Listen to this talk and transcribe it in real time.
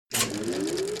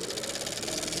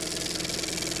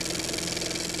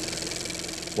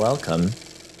Welcome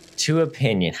to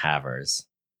Opinion Havers,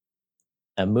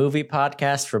 a movie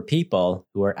podcast for people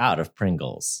who are out of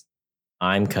Pringles.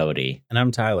 I'm Cody. And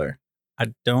I'm Tyler.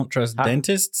 I don't trust Hi.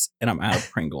 dentists, and I'm out of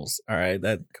Pringles. All right,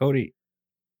 Cody.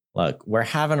 Look, we're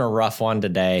having a rough one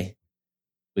today.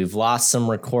 We've lost some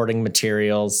recording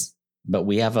materials, but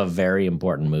we have a very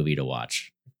important movie to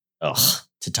watch.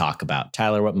 To talk about.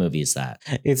 Tyler, what movie is that?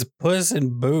 It's Puss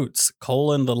in Boots,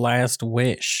 The Last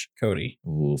Wish, Cody.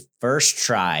 Ooh, first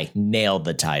try, nailed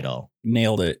the title.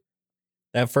 Nailed it.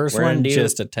 That first one,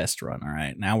 just a test run, all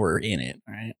right? Now we're in it,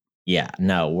 all right? Yeah,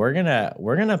 no, we're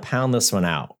gonna pound this one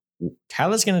out.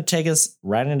 Tyler's gonna take us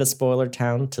right into spoiler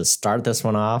town to start this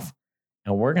one off,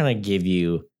 and we're gonna give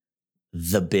you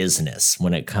the business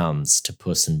when it comes to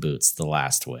Puss in Boots: The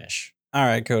Last Wish. All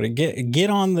right, Cody, get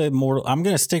on the Mortal. I'm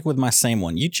gonna stick with my same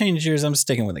one. You changed yours, I'm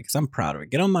sticking with it because I'm proud of it.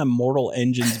 Get on my Mortal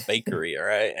Engines bakery, all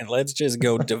right, and let's just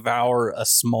go devour a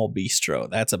small bistro.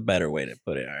 That's a better way to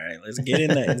put it. All right, let's get in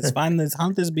there. Let's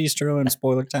hunt this bistro and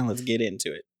spoiler time. Let's get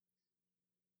into it.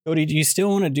 Cody, do you still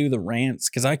want to do the rants?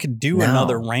 Because I could do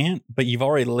another rant, but you've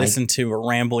already listened to a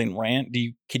rambling rant.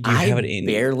 Could you have it in?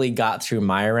 I barely got through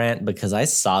my rant because I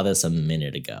saw this a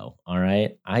minute ago. All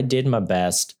right, I did my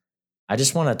best. I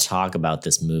just want to talk about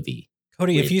this movie.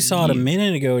 Cody, if you saw it a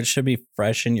minute ago, it should be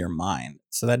fresh in your mind.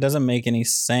 So that doesn't make any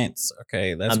sense.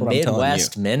 Okay, that's what I'm telling you. A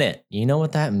Midwest minute. You know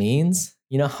what that means?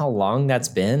 You know how long that's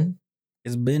been?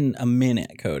 It's been a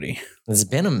minute, Cody. It's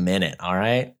been a minute, all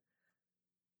right?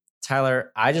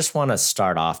 Tyler, I just want to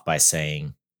start off by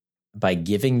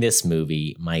giving this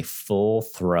movie my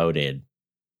full-throated...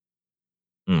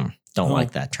 Don't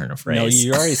like that turn of phrase. No,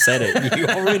 you already said it. You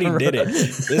already did it.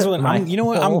 This one, you know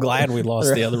what? I'm glad we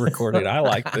lost the other recording. I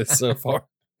like this so far.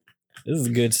 This is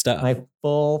good stuff. My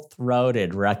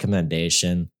full-throated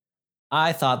recommendation.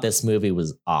 I thought this movie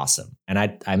was awesome. And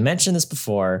I mentioned this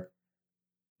before.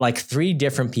 Like 3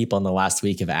 different people in the last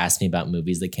week have asked me about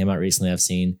movies that came out recently I've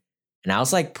seen. And I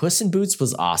was like, Puss in Boots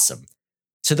was awesome.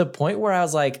 To the point where I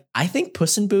was like, I think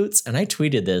Puss in Boots, and I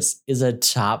tweeted this, is a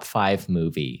top 5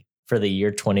 movie for the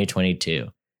year 2022.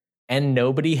 And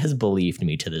nobody has believed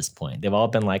me to this point. They've all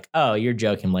been like, oh, you're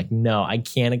joking. I'm like, no, I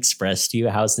can't express to you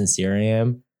how sincere I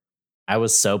am. I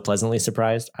was so pleasantly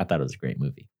surprised. I thought it was a great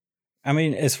movie. I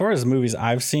mean, as far as movies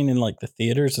I've seen in like the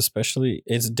theaters, especially,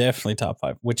 it's definitely top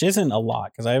 5, which isn't a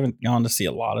lot because I haven't gone to see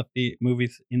a lot of the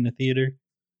movies in the theater.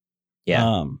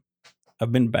 Yeah.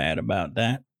 I've been bad about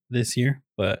that this year,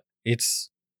 but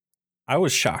I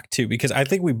was shocked too, because I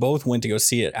think we both went to go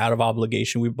see it out of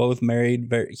obligation. We both married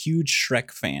very huge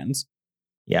Shrek fans.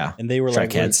 Yeah. And they were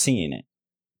like, we're seeing it.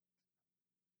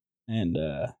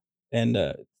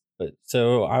 But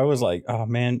so I was like, oh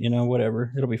man,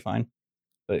 whatever, it'll be fine.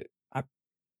 But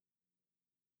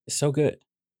it's so good.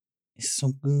 It's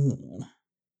so good.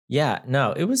 Yeah,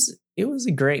 no, it was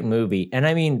a great movie. And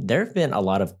I mean, there have been a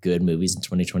lot of good movies in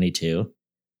 2022,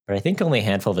 but I think only a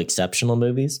handful of exceptional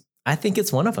movies. I think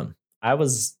it's one of them. I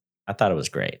thought it was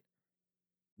great.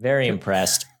 Very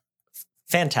impressed.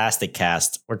 Fantastic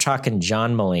cast. We're talking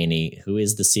John Mulaney, who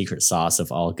is the secret sauce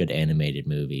of all good animated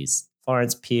movies.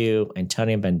 Florence Pugh,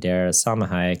 Antonio Banderas, Salma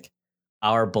Hayek,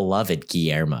 our beloved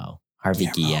Guillermo, Harvey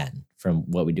Guillen from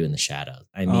What We Do in the Shadows.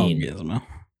 I mean, Gizmo.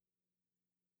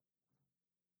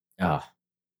 Oh,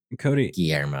 Cody.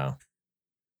 Guillermo.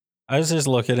 I was just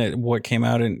looking at what came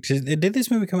out did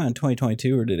this movie come out in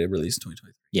 2022 or did it release in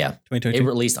 2023? Yeah, 2022. It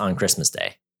released on Christmas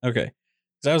Day. Okay.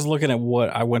 Because I was looking at what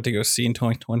I went to go see in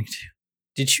 2022.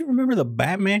 Did you remember the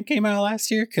Batman came out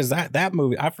last year? Because that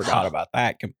movie, I forgot about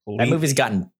that completely. That movie's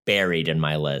gotten buried in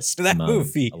my list. That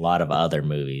movie. A lot of other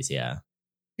movies, yeah.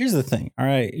 Here's the thing, all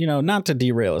right? Not to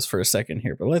derail us for a second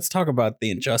here, but let's talk about the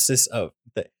injustice of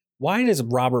why does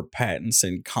Robert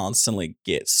Pattinson constantly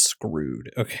get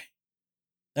screwed? Okay.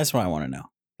 That's what I want to know.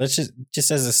 Let's just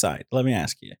as a side, let me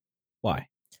ask you, why?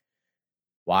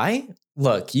 Why?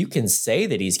 Look, you can say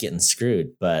that he's getting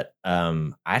screwed, but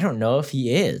I don't know if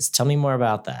he is. Tell me more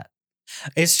about that.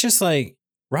 It's just like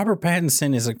Robert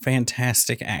Pattinson is a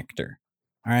fantastic actor,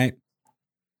 all right?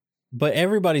 But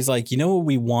everybody's like, you know what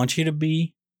we want you to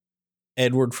be?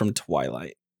 Edward from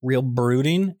Twilight. Real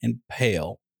brooding and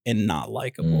pale and not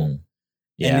likable.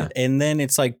 Yeah. And then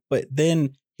it's like, but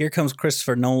then here comes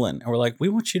Christopher Nolan. And we're like, we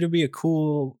want you to be a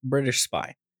cool British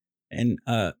spy. And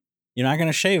you're not going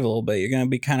to shave a little bit. You're going to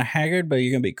be kind of haggard, but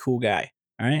you're going to be a cool guy.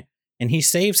 All right. And he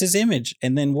saves his image.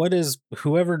 And then what is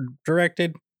whoever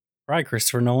directed? Right,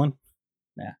 Christopher Nolan.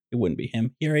 Nah, it wouldn't be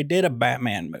him. He already did a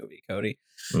Batman movie, Cody.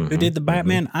 Who did the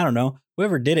Batman? I don't know.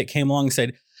 Whoever did it came along and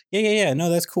said, yeah, no,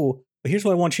 that's cool. But here's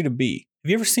what I want you to be. Have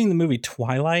you ever seen the movie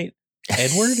Twilight?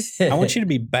 Edward? I want you to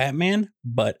be Batman,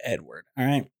 but Edward. All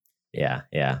right. Yeah,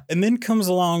 yeah. And then comes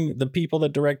along the people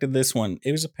that directed this one.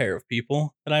 It was a pair of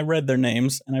people, and I read their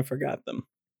names and I forgot them.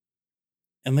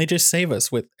 And they just save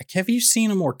us with. Have you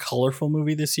seen a more colorful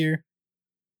movie this year?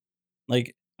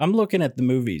 Like, I'm looking at the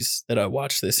movies that I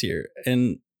watched this year,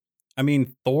 and I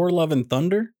mean, Thor: Love and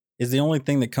Thunder is the only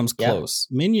thing that comes close.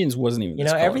 Minions wasn't even. You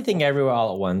know, Everything Everywhere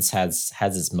All at Once has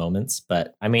its moments,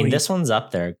 but I mean, this one's up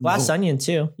there. Glass Onion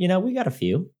too. You know, we got a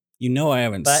few. You know, I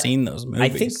haven't seen those movies. I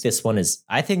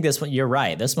think this one. You're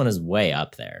right. This one is way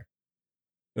up there.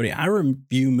 I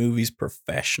review movies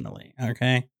professionally.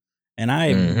 Okay. And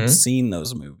I've seen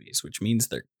those movies, which means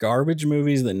they're garbage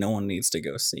movies that no one needs to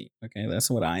go see. Okay, that's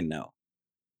what I know.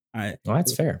 All right, well,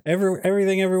 that's fair.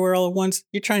 Everything Everywhere All at Once.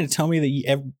 You're trying to tell me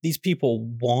that these people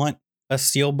want a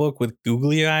steelbook with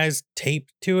googly eyes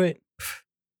taped to it?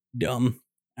 Dumb.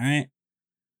 All right.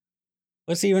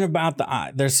 What's even about the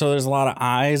eye? There's a lot of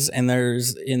eyes, and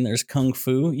there's kung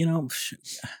fu. You know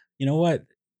what?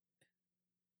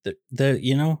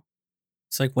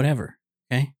 It's like whatever.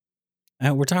 Okay.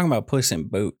 We're talking about Puss in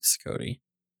Boots, Cody.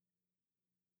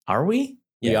 Are we?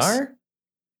 Yes. We are?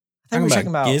 I think we're talking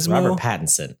about Gizmo? Robert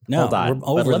Pattinson. No, hold on. We're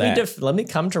over let me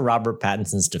come to Robert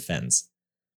Pattinson's defense.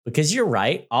 Because you're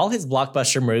right. All his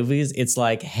blockbuster movies, it's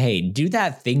like, hey, do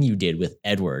that thing you did with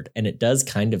Edward. And it does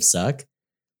kind of suck.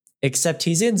 Except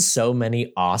he's in so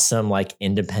many awesome, like,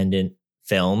 independent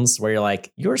films where you're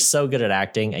like, you're so good at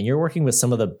acting and you're working with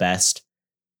some of the best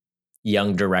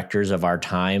young directors of our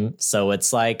time. So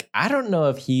it's like, I don't know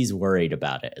if he's worried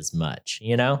about it as much,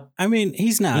 you know? I mean,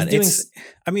 he's not. He's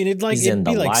in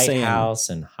The Lighthouse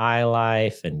and High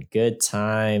Life and Good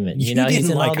Time. And, you know, he's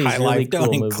in all these really cool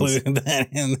movies. That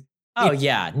in. Oh,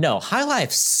 yeah. No, High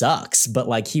Life sucks, but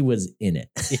like he was in it.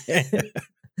 Yeah.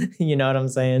 You know what I'm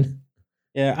saying?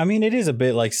 Yeah. I mean, it is a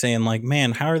bit like saying, like,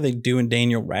 man, how are they doing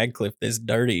Daniel Radcliffe this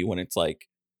dirty when it's like,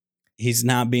 he's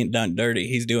not being done dirty.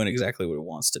 He's doing exactly what he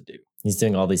wants to do. He's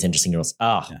doing all these interesting roles.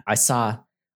 Oh, yeah.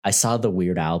 I saw the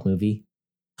Weird Al movie.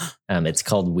 It's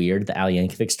called Weird, the Al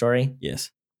Yankovic story. Yes.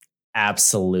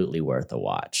 Absolutely worth a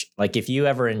watch. Like if you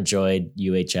ever enjoyed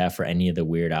UHF or any of the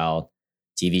Weird Al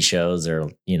TV shows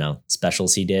or, you know,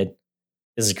 specials he did,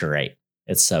 this is great.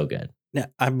 It's so good. Now,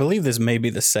 I believe this may be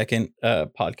the second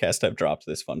podcast I've dropped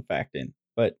this fun fact in,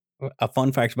 but a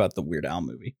fun fact about the Weird Al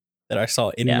movie that I saw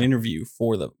in an interview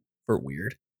for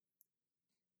Weird.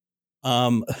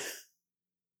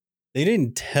 They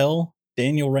didn't tell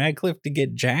Daniel Radcliffe to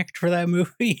get jacked for that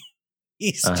movie.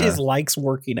 He just likes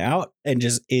working out and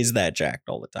just is that jacked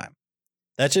all the time.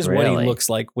 That's just what he looks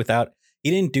like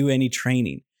he didn't do any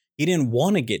training. He didn't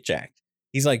want to get jacked.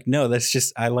 He's like, no, that's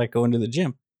just, I like going to the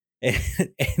gym.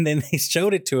 And then they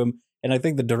showed it to him. And I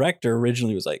think the director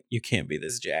originally was like, you can't be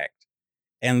this jacked.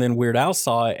 And then Weird Al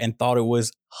saw it and thought it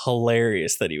was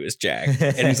hilarious that he was jacked.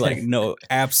 And he's like, no,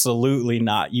 absolutely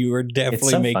not. You are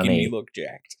definitely making me look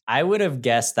jacked. I would have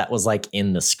guessed that was like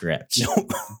in the script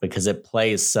because it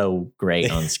plays so great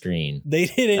on screen. They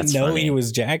didn't know he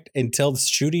was jacked until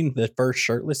shooting the first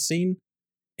shirtless scene.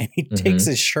 And he takes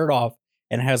his shirt off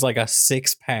and has like a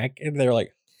 6-pack. And they're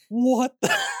like, what?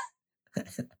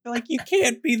 Like, you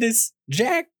can't be this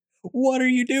jacked. What are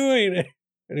you doing?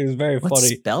 And it was very funny. What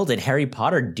spell did Harry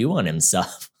Potter do on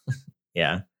himself?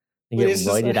 Yeah. He get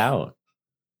roided out.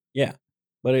 Yeah.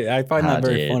 But I find that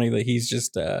very funny that he's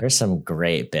just there's some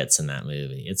great bits in that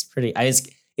movie. It's pretty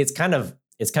it's kind of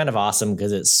awesome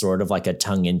because it's sort of like a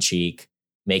tongue-in-cheek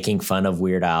making fun of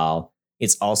Weird Al.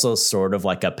 It's also sort of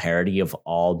like a parody of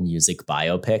all music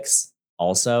biopics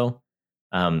also.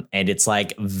 And it's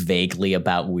like vaguely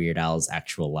about Weird Al's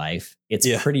actual life. It's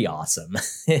pretty awesome.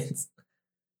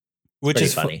 Which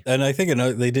is funny. And I think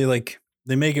they do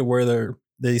they make it where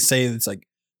they say it's like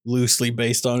loosely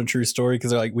based on a true story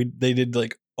because they're like they did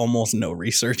like almost no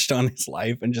research on his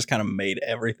life and just kind of made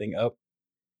everything up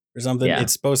or something. Yeah.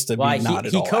 It's supposed to be not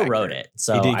at all. He co-wrote it,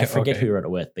 so I forget who he wrote it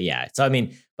with, but yeah. So I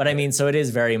mean, so it is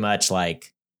very much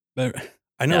like. But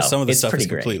I know some of the stuff is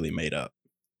completely made up,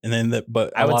 and then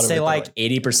but I would say like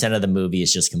 80% of the movie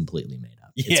is just completely made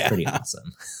up. It's pretty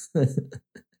awesome.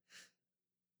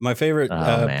 My favorite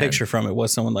picture from it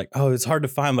was someone like, oh, it's hard to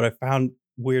find, but I found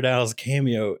Weird Al's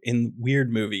cameo in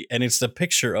Weird movie. And it's the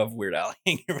picture of Weird Al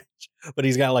Yankovic, but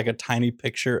he's got like a tiny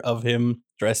picture of him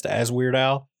dressed as Weird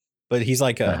Al, but he's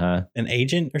like an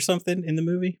agent or something in the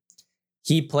movie.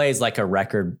 He plays like a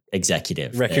record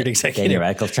executive. Daniel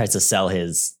Radcliffe tries to sell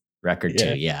his record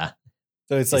to. Yeah.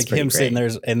 So it's like him sitting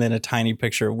there and then a tiny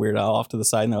picture of Weird Al off to the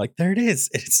side. And they're like, there it is.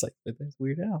 And it's like, but there's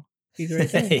Weird Al. He's right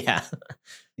there. Yeah.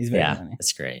 He's very funny.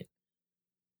 That's great.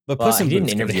 But Puss in Boots, he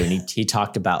did an interview and he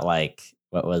talked about like,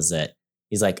 what was it?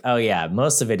 He's like, oh yeah,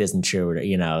 most of it isn't true,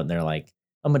 you know, and they're like,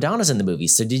 oh, Madonna's in the movie.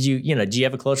 So do you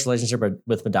have a close relationship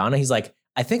with Madonna? He's like,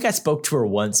 I think I spoke to her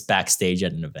once backstage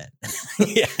at an event.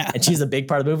 Yeah. And she's a big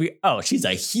part of the movie. Oh, she's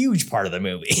a huge part of the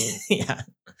movie. Yeah.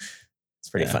 It's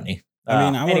pretty funny. I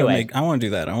mean, Anyway. I want to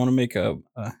do that. I want to make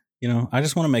I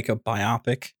just want to make a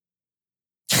biopic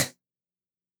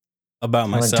about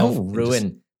myself.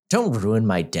 Don't ruin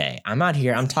my day. I'm out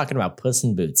here. I'm talking about Puss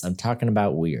in Boots. I'm talking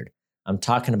about Weird. I'm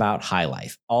talking about High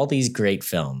Life. All these great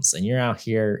films. And you're out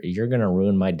here. You're going to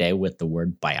ruin my day with the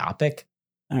word biopic.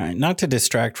 All right. Not to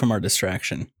distract from our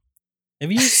distraction.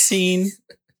 Have you seen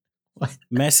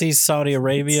Messi's Saudi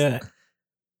Arabia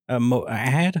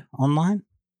ad online?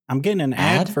 I'm getting an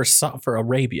ad for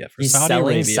Arabia, for He's Saudi selling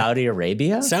Arabia. Saudi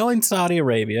Arabia? Selling Saudi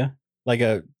Arabia like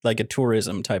a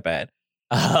tourism type ad.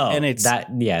 Oh, and it's that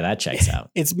checks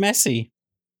out. It's Messi,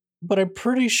 but I'm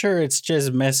pretty sure it's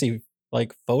just Messi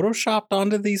like photoshopped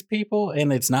onto these people,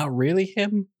 and it's not really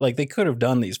him. Like they could have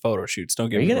done these photo shoots. Don't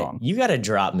get me wrong. You got to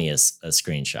drop me a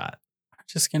screenshot.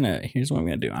 Here's what I'm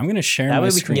gonna do. I'm gonna share that my way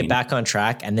screen. We can get back on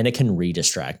track, and then it can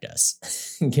redistract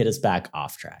us and get us back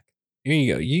off track. Here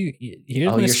you go.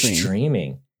 Here's my you're screen.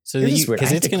 Streaming. So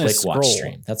because it's gonna click watch scroll.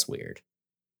 stream. That's weird.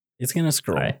 It's gonna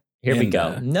scroll. All right, here we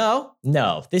go. No,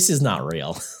 this is not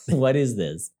real. What is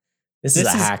this? This is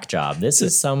a hack job. This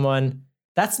is someone.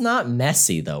 That's not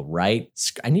Messi though, right?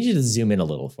 I need you to zoom in a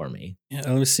little for me. Yeah,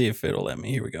 let me see if it'll let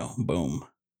me. Here we go. Boom.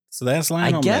 So that's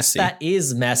Lionel Messi. I guess that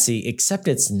is Messi, except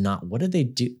it's not. What did they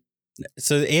do?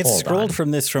 So it's scrolled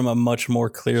from a much more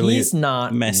clearly. He's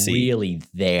not Messi. Really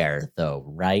there though,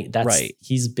 right? That's right.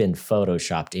 He's been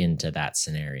photoshopped into that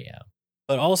scenario.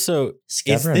 But also,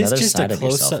 is this just a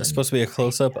close-up? Supposed to be a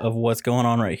close-up of what's going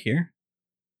on right here?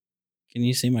 Can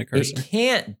you see my cursor? It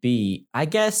can't be. I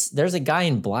guess there's a guy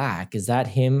in black. Is that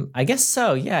him? I guess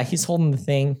so. Yeah, he's holding the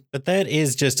thing. But that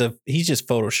is he's just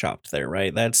photoshopped there,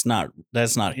 right? That's not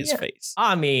his face.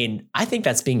 I mean, I think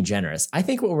that's being generous. I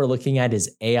think what we're looking at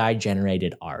is AI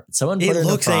generated art. Someone put it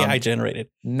looks AI generated.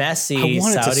 Messi,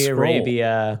 Saudi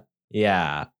Arabia.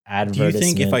 Yeah. Advertisement. Do you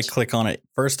think if I click on it,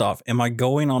 first off, am I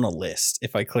going on a list?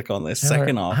 If I click on this,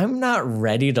 second off, I'm not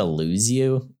ready to lose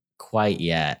you quite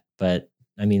yet, but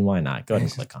I mean, why not? Go ahead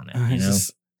and click on it.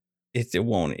 It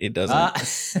won't. It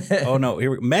doesn't. Oh no!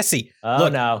 Here, Messi. Oh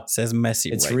look, no! It says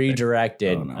Messi. It's right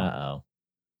redirected. There. Oh, no. Uh-oh.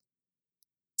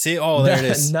 See, there it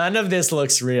is. None of this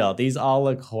looks real. These all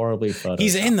look horribly photoshopped.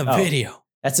 He's in the video.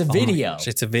 That's a video.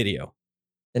 It's a video.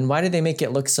 Then why did they make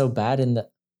it look so bad in the?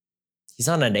 He's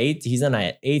on an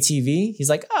ATV. He's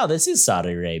like, oh, this is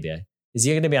Saudi Arabia. Is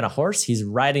he going to be on a horse? He's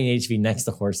riding an ATV next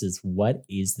to horses. What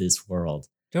is this world?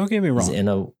 Don't get me wrong.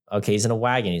 He's in a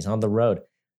wagon. He's on the road.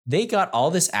 They got all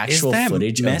this actual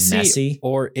footage of Messi.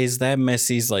 Or is that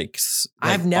Messi's like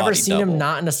I've never seen him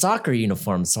not in a soccer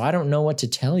uniform, so I don't know what to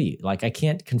tell you. Like, I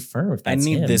can't confirm if that's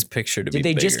him. I need this picture to be bigger.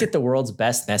 Did they just get the world's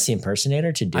best Messi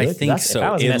impersonator to do it? I think so. If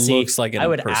I was it Messi, looks like an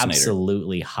impersonator. I would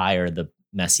absolutely hire the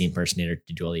Messi impersonator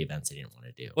to do all the events they didn't want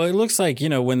to do. Well, it looks like,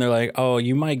 when they're like, oh,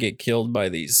 you might get killed by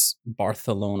these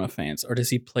Barcelona fans. Or does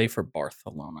he play for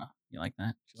Barcelona? You like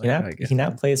that? He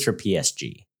now plays for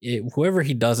PSG. Whoever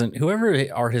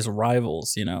are his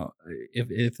rivals,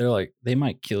 if they're like, they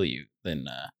might kill you, then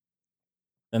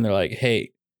they're like,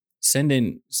 hey, send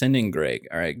in Greg.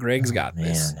 All right, Greg's got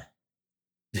this.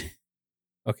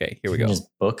 Okay, here we go. Just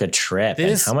book a trip.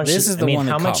 How much is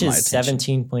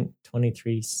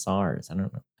 17.23 SARS? I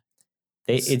don't know.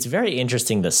 It's very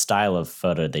interesting the style of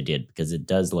photo they did because it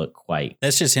does look quite.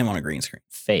 That's just him on a green screen.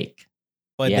 Fake.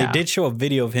 But they did show a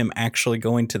video of him actually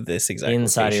going to this exact in location.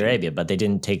 Saudi Arabia, but they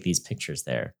didn't take these pictures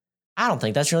there. I don't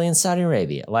think that's really in Saudi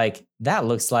Arabia. Like, that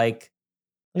looks like,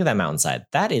 look at that mountainside.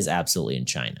 That is absolutely in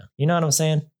China. You know what I'm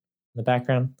saying? In the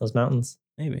background, those mountains.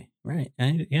 Maybe, right?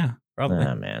 Yeah, probably.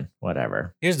 Oh man,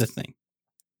 whatever. Here's the thing.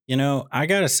 I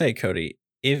gotta say, Cody,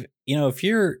 if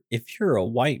you're a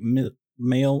white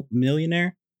male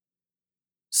millionaire,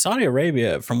 Saudi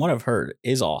Arabia, from what I've heard,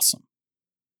 is awesome.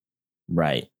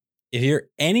 Right. If you're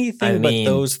anything but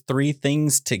those three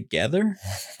things together,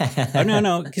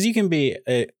 no, because you can be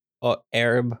a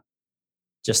Arab,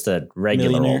 just a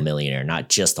regular old millionaire, not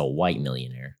just a white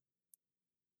millionaire.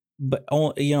 But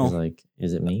like,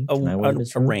 is it me? Can I wear this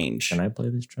drum? Range? Can I play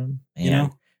this drum?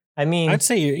 Man. I'd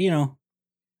say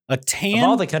a tan. Of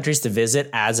all the countries to visit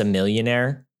as a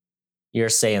millionaire, you're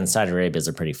saying Saudi Arabia is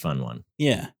a pretty fun one.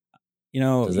 Yeah,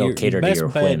 they'll cater to your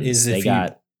whims.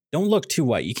 Don't look too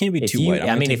white. You can't be too white.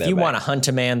 If you want to hunt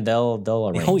a man, they'll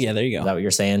arrange. Oh yeah, there you go. Is that what you're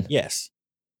saying? Yes.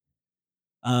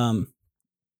 And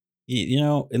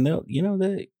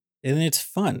it's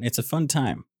fun. It's a fun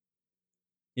time.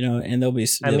 And they'll be.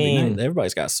 I mean,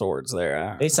 everybody's got swords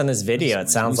there. Based on this video, it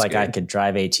sounds like I could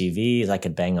drive ATVs. I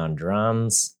could bang on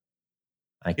drums.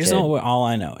 Here's all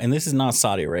I know, and this is not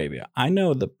Saudi Arabia. I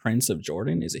know the Prince of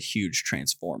Jordan is a huge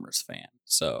Transformers fan.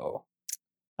 So,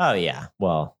 oh yeah,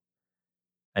 well,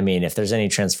 I mean, if there's any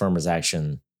Transformers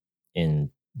action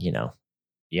in,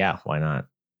 yeah, why not?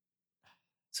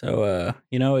 So,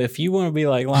 if you want to be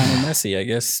like Lionel Messi, I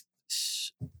guess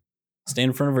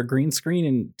stand in front of a green screen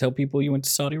and tell people you went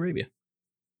to Saudi Arabia.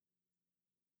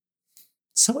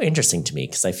 So interesting to me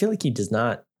because I feel like he does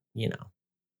not,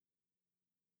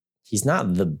 he's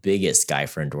not the biggest guy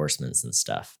for endorsements and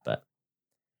stuff, but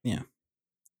yeah.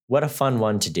 What a fun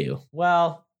one to do.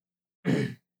 Well,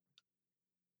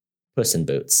 Puss in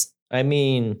Boots. I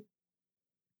mean,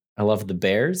 I loved the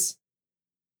bears.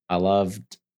 I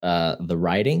loved the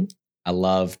writing. I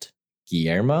loved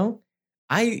Guillermo.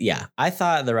 I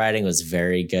thought the writing was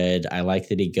very good. I like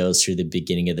that he goes through the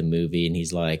beginning of the movie and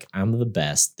he's like, I'm the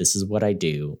best. This is what I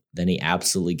do. Then he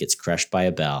absolutely gets crushed by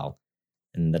a bell.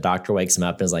 And the doctor wakes him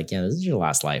up and is like, yeah, this is your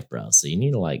last life, bro. So you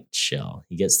need to chill.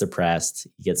 He gets depressed.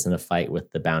 He gets in a fight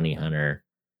with the bounty hunter,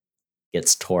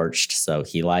 gets torched. So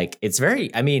it's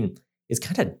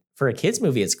kind of, for a kid's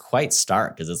movie, it's quite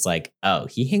stark because it's like, oh,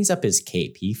 he hangs up his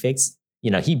cape. He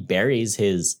he buries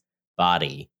his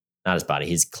body, not his body,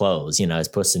 his clothes, his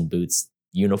Puss in Boots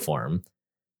uniform,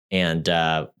 and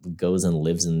goes and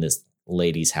lives in this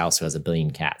lady's house who has 1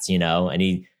 billion cats, and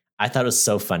I thought it was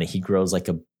so funny. He grows like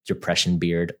a depression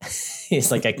beard.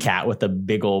 He's like a cat with a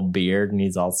big old beard and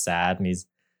he's all sad and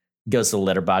goes to the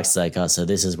litter box like, oh, so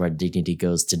this is where dignity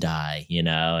goes to die,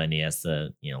 and he has to,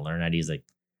 learn how to use a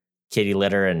kitty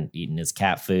litter and eating his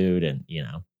cat food and,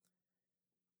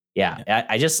 yeah.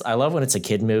 I love when it's a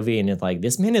kid movie and it's like,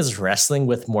 this man is wrestling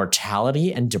with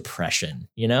mortality and depression,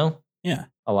 Yeah.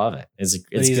 I love it. It's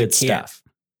good stuff.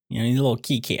 He's a little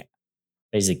kitty cat.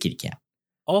 He's a kitty cat.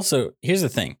 Also, here's the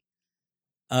thing.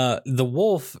 The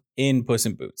wolf in Puss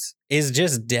in Boots is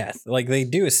just death. Like they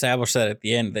do establish that at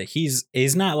the end that he's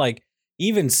not like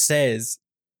even says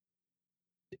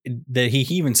that he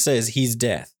even says he's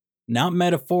death. Not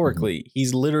metaphorically. Mm-hmm.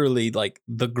 He's literally like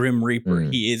the Grim Reaper.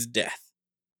 Mm-hmm. He is death.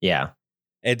 Yeah.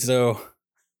 And so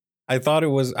I have thought it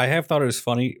was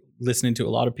funny listening to a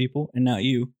lot of people and not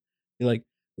you. You're like,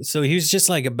 so he was just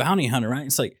like a bounty hunter, right?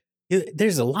 It's like,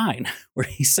 there's a line where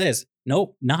he says,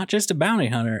 nope, not just a bounty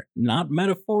hunter, not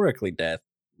metaphorically death,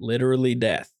 literally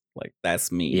death. Like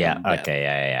that's me. Yeah. Okay.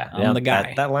 Yeah. I'm the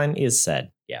guy. That line is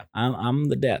said. Yeah. I'm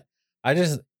the death. I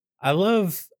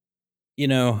love,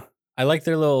 I like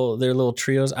their little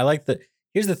trios. I like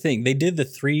here's the thing. They did the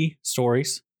 3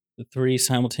 stories, the 3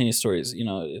 simultaneous stories,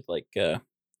 it's like,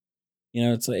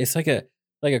 it's like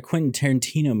a Quentin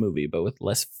Tarantino movie, but with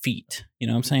less feet. You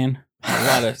know what I'm saying? A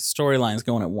lot of storylines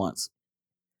going at once.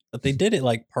 But they did it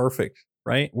like perfect,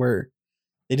 right? Where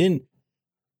they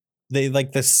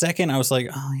like the second I was like,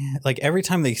 oh yeah, like every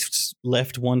time they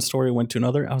left one story, went to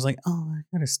another, I was like, oh, I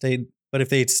could have stayed. But if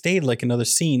they had stayed like another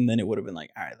scene, then it would have been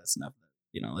like, all right, that's enough.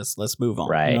 Let's move on.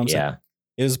 Right. You know what I'm yeah. saying?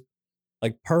 It was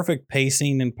like perfect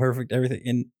pacing and perfect everything.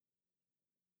 And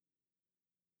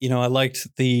I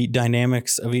liked the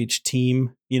dynamics of each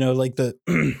team. Like the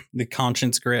the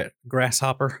conscience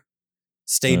grasshopper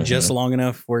stayed just long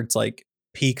enough where it's like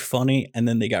peak funny, and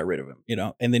then they got rid of him.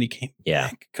 And then he came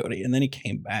back, Cody, and then he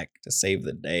came back to save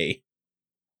the day.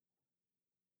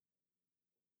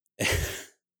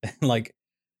 And like,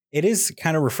 it is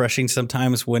kind of refreshing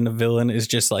sometimes when the villain is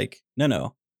just like,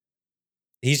 no.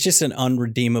 He's just an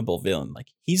unredeemable villain. Like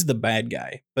he's the bad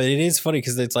guy, but it is funny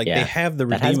because it's like they have the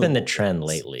redeemable. That has been the trend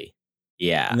lately.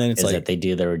 Yeah, and then it's like that they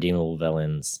do the redeemable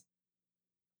villains,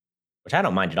 which I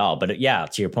don't mind at all. But yeah,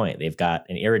 to your point, they've got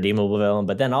an irredeemable villain,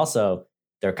 but then also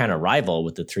they're kind of rival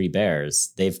with the 3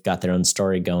 bears. They've got their own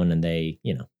story going, and they,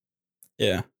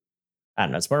 yeah, I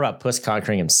don't know. It's more about Puss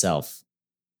conquering himself,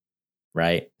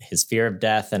 right? His fear of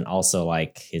death, and also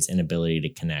like his inability to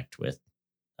connect with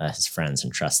his friends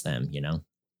and trust them,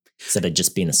 instead of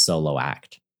just being a solo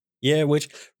act. Yeah, which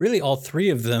really all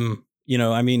 3 of them,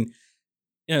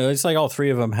 it's like all 3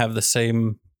 of them have the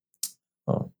same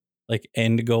like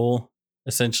end goal,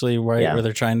 essentially, right? Yeah. Where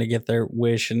they're trying to get their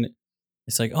wish. And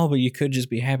it's like, oh, but you could just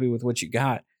be happy with what you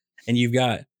got. And you've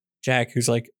got Jack, who's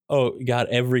like, oh, got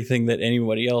everything that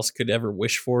anybody else could ever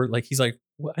wish for. Like, he's like,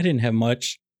 well, I didn't have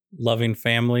much. Loving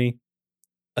family,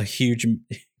 a huge,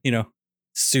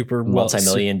 super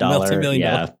multi-million dollar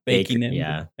baking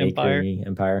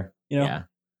empire. Yeah.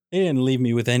 They didn't leave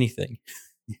me with anything.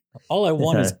 All I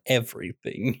want is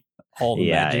everything, all the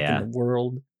magic in the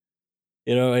world,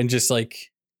 and just like,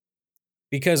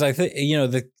 because I think,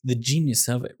 the genius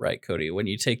of it, right, Cody, when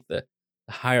you take the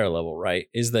higher level, right,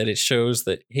 is that it shows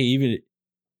that, hey, even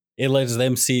it lets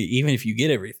them see, even if you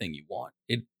get everything you want,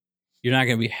 you're not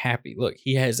going to be happy. Look,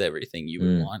 he has everything you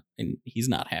would want, and he's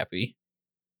not happy.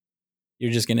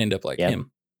 You're just going to end up like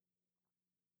him.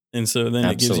 And so then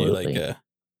it gives you like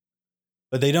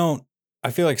but they don't. I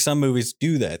feel like some movies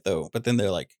do that though, but then they're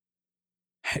like,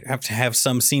 have to have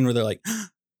some scene where they're like,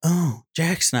 oh,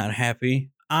 Jack's not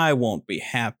happy. I won't be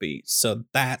happy. So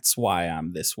that's why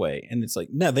I'm this way. And it's like,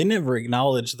 no, they never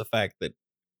acknowledge the fact that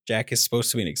Jack is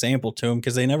supposed to be an example to him,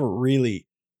 because they never really,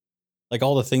 like,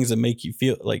 all the things that make you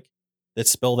feel like that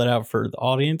spell that out for the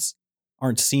audience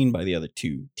aren't seen by the other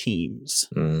two teams.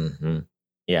 Mm-hmm.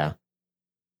 Yeah.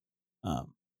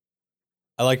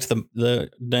 I liked the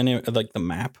dynamic, like the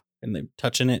map, and them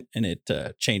touching it and it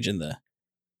changing the.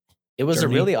 It was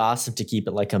journey. really awesome to keep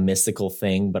it like a mystical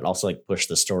thing, but also like push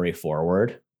the story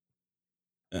forward.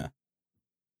 Yeah.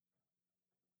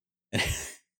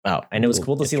 Oh, and it was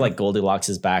cool to see like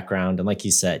Goldilocks' background, and like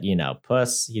you said, you know,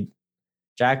 Puss,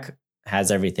 Jack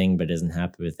has everything but isn't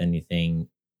happy with anything,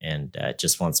 and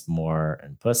just wants more.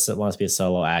 And Puss wants to be a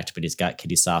solo act, but he's got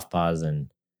Kitty Softpaws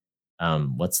and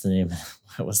what's the name?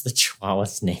 What was the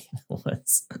Chihuahua's name? What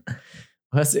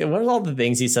are all the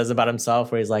things he says about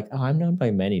himself where he's like, oh, I'm known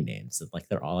by many names. And like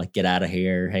they're all like, get out of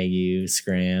here, hey you,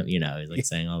 scram. You know, he's like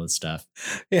saying all this stuff.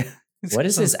 Yeah. What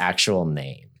is his actual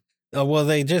name? Oh, well,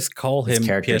 they just call him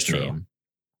character's Pietro. name.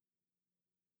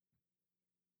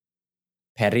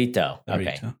 Perrito. Okay.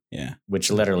 Perrito, yeah.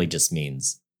 Which literally just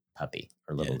means puppy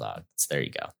or little dog. So there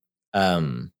you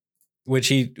go. Which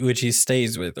he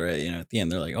stays with, right? You know, at the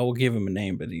end they're like, oh, we'll give him a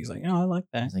name, but he's like, oh, I like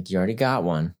that. He's like, you already got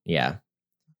one. Yeah.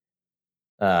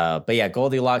 But yeah,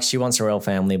 Goldilocks, she wants a royal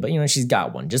family, but you know, she's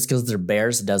got one. Just because they're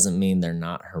bears doesn't mean they're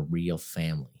not her real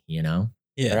family, you know?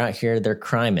 Yeah. They're out here, they're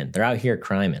criming. They're out here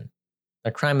criming.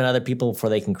 They're criming other people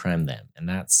before they can crime them. And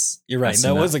that's You're right. That's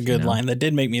that enough, was a good you know? line. That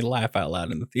did make me laugh out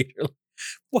loud in the theater.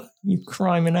 What? You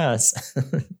criming us.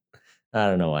 I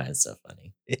don't know why it's so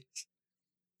funny.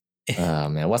 Oh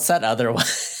man, what's that other one?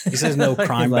 He says no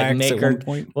crime like, backs at one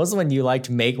point. What was the one you liked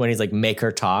make when he's like, make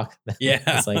her talk? Yeah.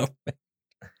 It's like,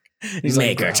 he's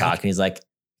make like, her talk. And he's like,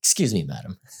 excuse me,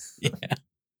 madam. Yeah.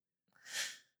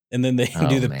 And then they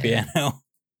do the man. piano.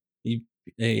 He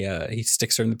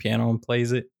sticks her in the piano and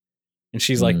plays it. And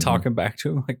she's like talking back to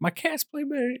him, like, my cats play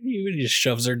better than you. And he just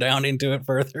shoves her down into it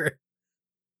further.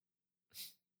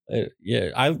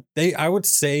 I would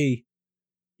say,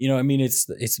 you know, I mean, it's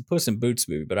a Puss in Boots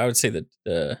movie, but I would say that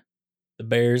the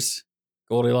Bears,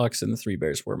 Goldilocks, and the Three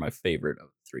Bears were my favorite of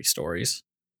the three stories.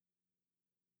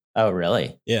 Oh,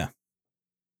 really? Yeah.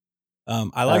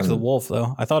 I liked the wolf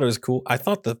though. I thought it was cool. I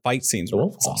thought the fight scenes were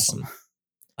awesome.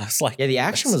 I was like, yeah, the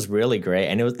action was really great,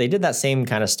 and they did that same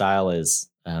kind of style as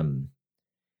Into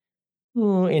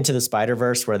the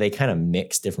Spider-Verse, where they kind of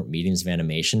mix different mediums of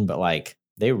animation, but like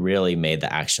they really made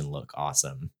the action look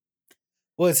awesome.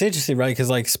 Well, it's interesting, right? Because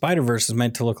like Spider-Verse is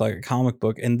meant to look like a comic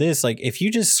book, and this, like, if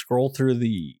you just scroll through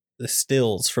the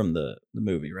stills from the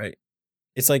movie, right?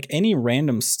 It's like any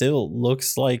random still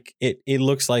looks like it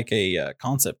looks like a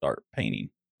concept art painting.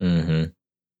 Mm-hmm.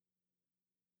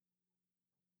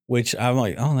 Which I'm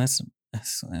like, oh, that's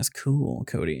cool,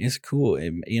 Cody. It's cool.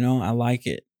 You know, I like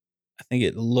it. I think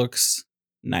it looks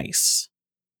nice.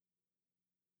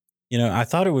 You know, I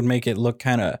thought it would make it look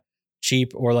kind of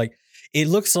cheap, or like it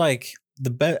looks like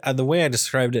the way I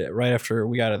described it right after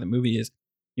we got out of the movie is,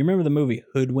 you remember the movie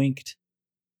Hoodwinked?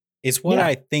 It's what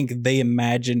I think they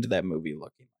imagined that movie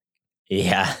looking like.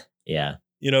 Yeah, yeah.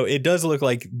 You know, it does look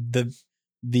like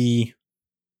the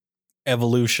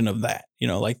evolution of that. You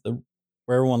know, like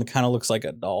where everyone kind of looks like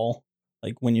a doll,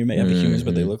 like when you may have humans,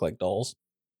 but they look like dolls.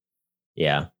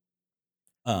 Yeah.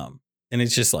 And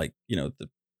it's just like, you know, the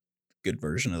good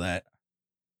version of that.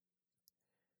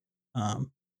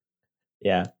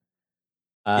 Yeah.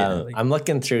 I'm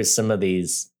looking through some of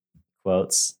these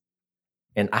quotes,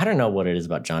 and I don't know what it is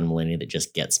about John Mulaney that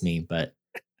just gets me, but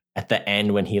at the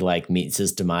end when he like meets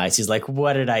his demise, he's like,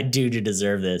 what did I do to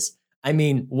deserve this? I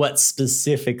mean, what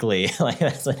specifically? Like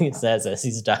that's what he says as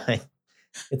he's dying.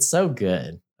 It's so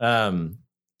good.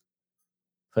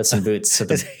 Puss in Boots to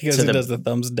the he does the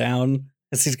thumbs down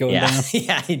as he's going down.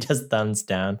 Yeah, he does thumbs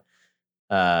down.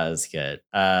 It's good.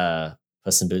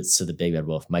 Puss in Boots to the Big Bad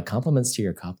Wolf. My compliments to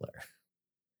your cobbler.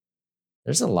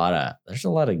 There's a lot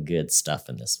of good stuff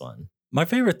in this one. My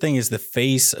favorite thing is the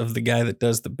face of the guy that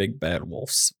does the Big Bad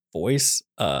Wolf's voice.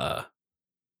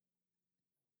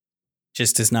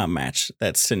 Just does not match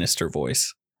that sinister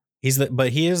voice.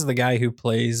 But he is the guy who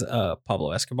plays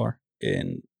Pablo Escobar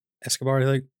in Escobar, I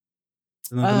think.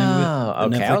 Oh,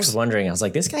 okay. Netflix. I was wondering. I was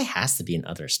like, this guy has to be in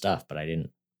other stuff, but I didn't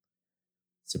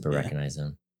super recognize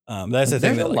him. That's the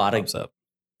thing that pops up.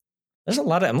 There's a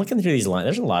lot of, I'm looking through these lines.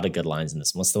 There's a lot of good lines in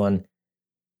this. What's the one?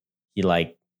 He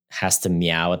like has to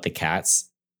meow at the cats.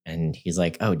 And he's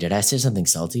like, oh, did I say something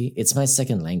salty? It's my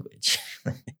second language.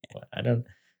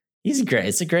 He's great.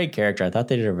 It's a great character. I thought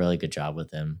they did a really good job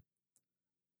with him.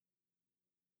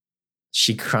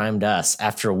 She crimed us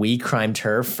after we crimed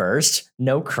her first.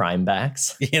 No crime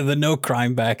backs. Yeah, the no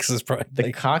crime backs is probably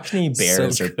the Cockney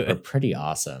Bears are pretty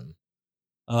awesome.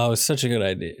 Oh, it's such a good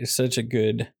idea. It's such a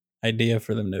good idea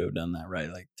for them to have done that, right?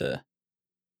 Like to.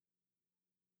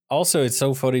 Also, it's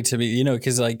so funny to me,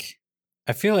 because like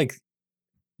I feel like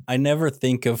I never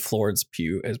think of Florence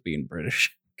Pugh as being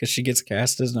British because she gets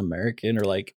cast as an American or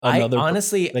like another. I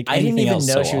didn't even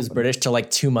know she was British till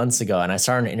like 2 months ago, and I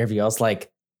saw her in an interview. I was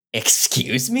like,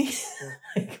 excuse me?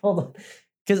 Like, hold on.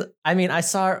 Because I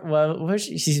saw her, well,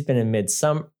 she's been in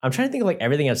Midsummer. I'm trying to think of like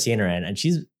everything I've seen her in, and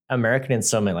she's American in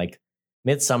so many, like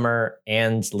Midsummer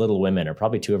and Little Women are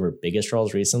probably two of her biggest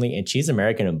roles recently, and she's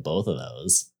American in both of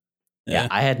those. Yeah,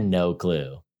 I had no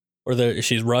clue. Or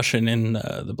she's Russian in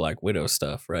the Black Widow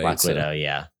stuff, right? Black Widow,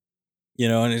 yeah.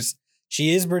 And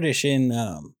she is British in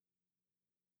the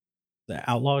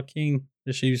Outlaw King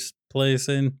that she plays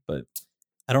in, but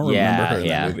I don't remember her in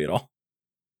that movie at all.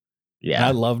 Yeah, and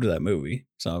I loved that movie,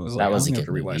 so I was like, that was I'm a good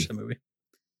rewatch that movie.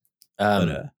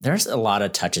 There's a lot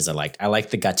of touches I liked. I like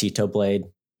the gatito blade.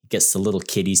 He gets the little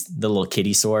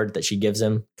kitty sword that she gives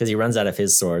him because he runs out of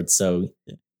his sword. So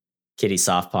Kitty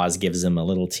Softpaws gives him a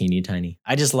little teeny tiny.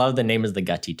 I just love the name of the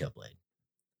gatito blade.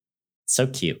 So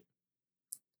cute.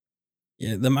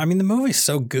 Yeah, the movie's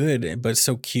so good, but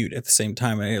so cute at the same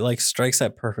time, and it like strikes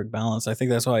that perfect balance. I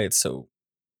think that's why it's so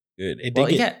good.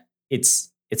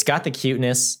 It's got the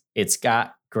cuteness. It's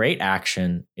got great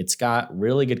action. It's got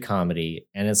really good comedy,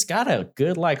 and it's got a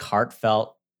good, like,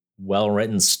 heartfelt,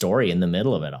 well-written story in the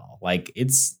middle of it all. Like,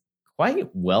 it's quite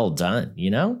well done,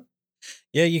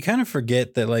 Yeah, you kind of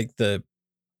forget that like the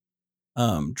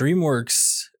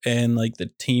DreamWorks and like the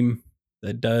team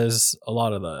that does a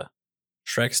lot of the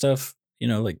Shrek stuff,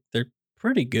 like they're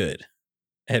pretty good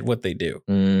at what they do.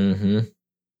 Mm-hmm.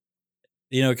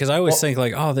 Because I always think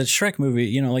like, oh, the Shrek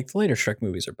movie, like the later Shrek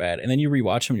movies are bad. And then you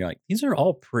rewatch them and you're like, these are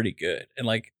all pretty good. And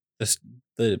like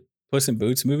the Puss in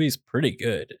Boots movie is pretty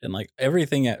good. And like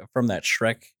everything from that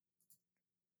Shrek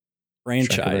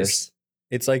franchise,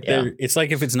 it's like it's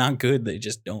like if it's not good, they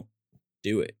just don't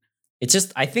do it. It's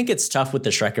just, I think it's tough with the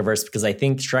Shrekiverse because I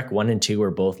think Shrek 1 and 2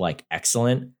 are both like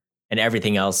excellent, and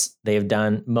everything else they've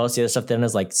done, most of the other stuff then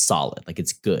is like solid, like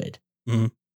it's good. Mm-hmm.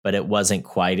 But it wasn't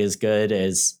quite as good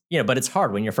as, but it's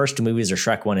hard when your first two movies are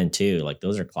Shrek 1 and 2, like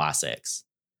those are classics.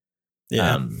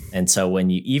 Yeah. And so when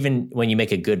you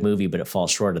make a good movie, but it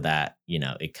falls short of that,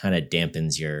 it kind of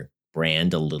dampens your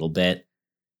brand a little bit.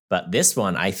 But this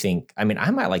one, I think, I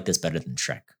might like this better than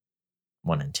Shrek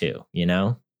 1 and 2,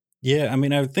 Yeah.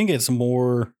 I think it's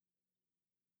more.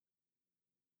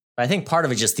 I think part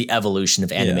of it's just the evolution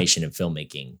of animation and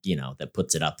filmmaking, that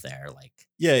puts it up there. Like,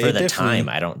 for the time,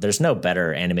 there's no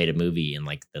better animated movie in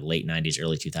like the late 90s,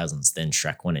 early 2000s than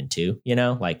Shrek 1 and 2,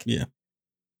 like,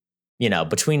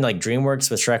 between like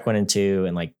DreamWorks with Shrek 1 and 2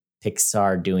 and like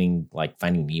Pixar doing like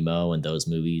Finding Nemo and those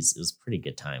movies, it was a pretty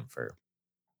good time for.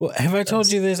 Well, have I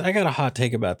told you this? I got a hot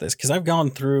take about this because I've gone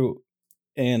through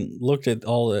and looked at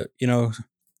all the,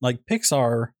 like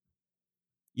Pixar,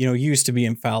 used to be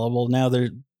infallible. Now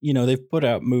they've put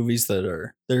out movies that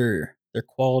are their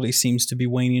quality seems to be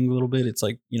waning a little bit. It's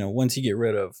like, once you get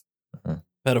rid of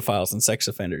pedophiles and sex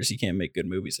offenders, you can't make good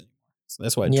movies anymore. So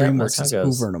that's why DreamWorks is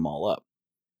hoovering them all up.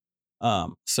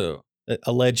 So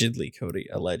allegedly, Cody,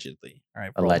 allegedly. All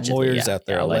right, allegedly, lawyers out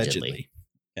there, allegedly.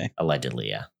 Okay. Allegedly,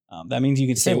 yeah. That means you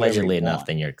can say allegedly enough,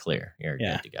 then you're clear. You're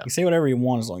good to go. You say whatever you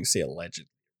want as long as you say allegedly.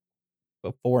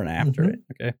 Before and after it,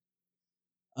 okay.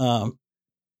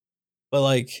 But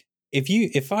like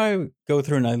if I go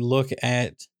through and I look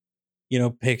at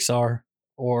Pixar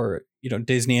or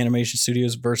Disney Animation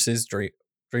Studios versus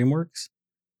DreamWorks,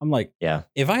 I'm like,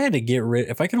 if I had to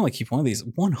if I can only keep one of these,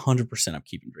 100% I'm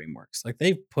keeping DreamWorks. Like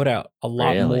they've put out a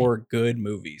lot more good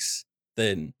movies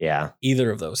than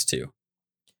either of those two.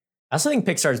 I also think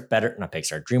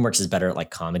DreamWorks is better at like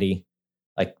comedy.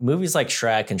 Like movies like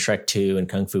Shrek and Shrek 2 and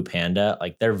Kung Fu Panda,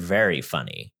 like they're very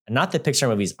funny. And not that Pixar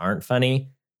movies aren't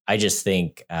funny. I just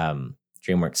think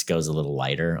DreamWorks goes a little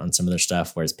lighter on some of their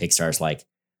stuff, whereas Pixar's like,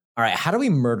 all right, how do we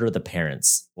murder the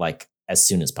parents like as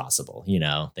soon as possible?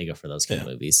 They go for those kind of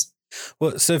movies.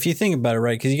 Well, so if you think about it,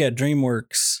 right, because you got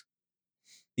DreamWorks,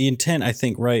 the intent, I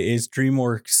think, right, is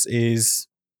DreamWorks is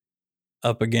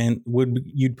up against,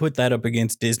 you'd put that up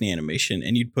against Disney Animation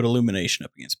and you'd put Illumination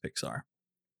up against Pixar,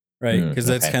 right? Because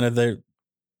that's kind of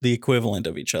the equivalent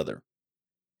of each other.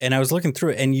 And I was looking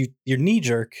through it, and your knee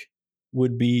jerk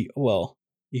would be, well,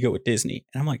 you go with Disney.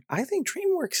 And I'm like, I think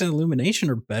DreamWorks and Illumination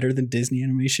are better than Disney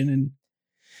Animation. And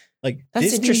like, That's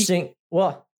Disney, interesting.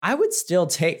 Well, I would still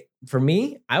take, for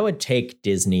me, I would take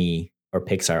Disney or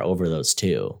Pixar over those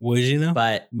two. Would you though?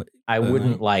 But I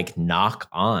wouldn't like knock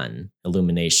on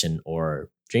Illumination or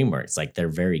DreamWorks. Like, they're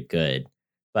very good.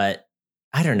 But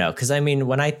I don't know. Because I mean,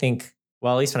 when I think,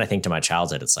 well, at least when I think to my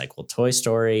childhood, it's like, well, Toy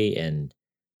Story and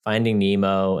Finding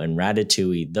Nemo and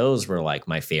Ratatouille, those were like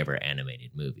my favorite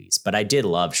animated movies. But I did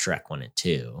love Shrek 1 and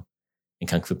 2 and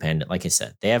Kung Fu Panda. Like I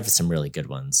said, they have some really good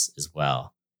ones as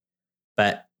well.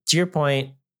 But to your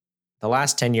point, the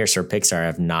last 10 years for Pixar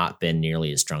have not been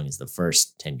nearly as strong as the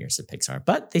first 10 years of Pixar,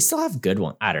 but they still have good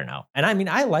ones. I don't know. And I mean,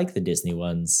 I like the Disney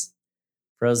ones.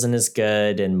 Frozen is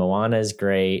good and Moana is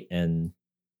great. And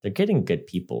they're getting good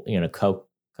people, you know,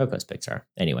 Coco's Pixar.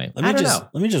 Anyway, let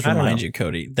me just remind you,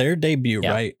 Cody, their debut,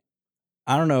 right?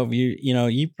 I don't know if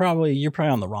you're probably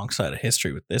on the wrong side of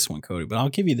history with this one, Cody, but I'll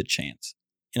give you the chance.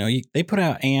 You know, they put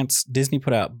out Ants, Disney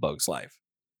put out Bug's Life.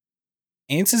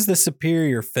 Ants is the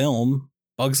superior film.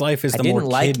 Bug's Life is the more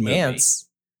kid movie. Ants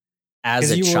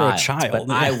as a child, but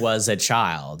I was a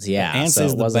child. Yeah, Ants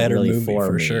is the better really movie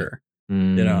for sure. You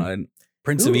know, and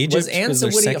Prince of Egypt was Ants a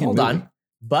Woody. Hold on,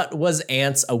 but was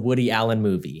Ants a Woody Allen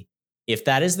movie? If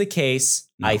that is the case,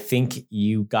 no. I think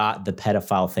you got the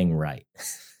pedophile thing right.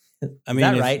 I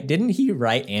mean, right? Didn't he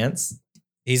write Ants?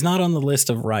 He's not on the list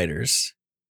of writers.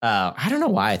 I don't know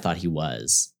why I thought he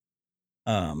was.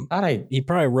 He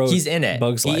probably wrote. He's in it.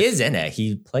 Bug's Life. He is in it.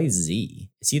 He plays Z.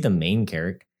 Is he the main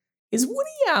character? Is Woody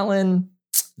Allen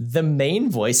the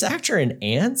main voice actor in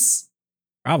Ants?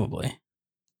 Probably.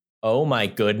 Oh my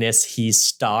goodness, he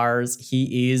stars.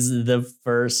 He is the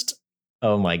first.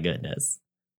 Oh my goodness,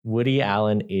 Woody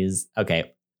Allen is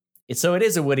okay. So it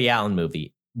is a Woody Allen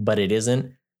movie, but it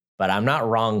isn't. But I'm not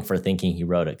wrong for thinking he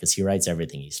wrote it because he writes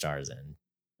everything he stars in.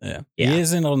 Yeah, he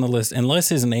isn't on the list unless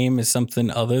his name is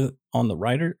something other on the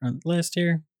writer list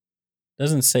here.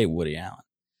 Doesn't say Woody Allen.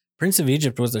 Prince of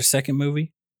Egypt was their second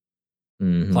movie.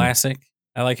 Mm-hmm. Classic.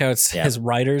 I like how it says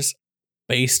writers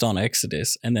based on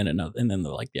Exodus, and then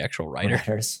the actual writer.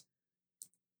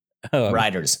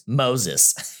 Writers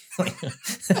Moses. But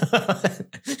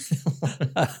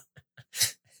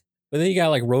then you got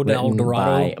like Road to El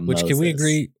Dorado, which can we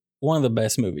agree one of the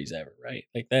best movies ever, right?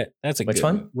 Like that. That's a which good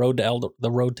one?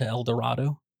 The Road to El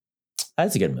Dorado.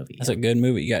 That's a good movie. That's a good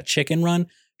movie. You got Chicken Run,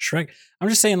 Shrek. I'm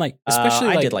just saying, like, especially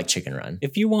I did like Chicken Run.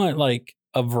 If you want like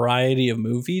a variety of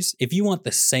movies, if you want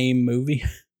the same movie,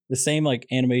 the same like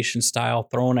animation style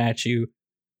thrown at you,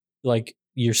 like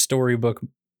your storybook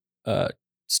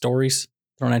stories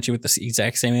thrown at you with the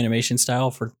exact same animation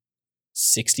style for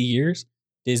 60 years,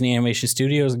 Disney Animation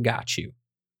Studios got you.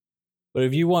 But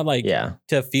if you want like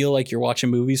to feel like you're watching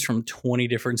movies from 20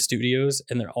 different studios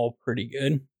and they're all pretty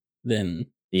good, then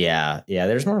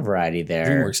there's more variety there.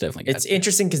 DreamWorks definitely. It's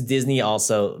interesting because Disney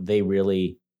also they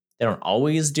don't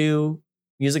always do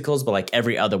musicals, but like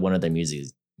every other one of their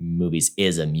movies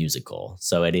is a musical.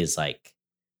 So it is like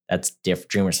that's different.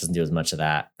 DreamWorks doesn't do as much of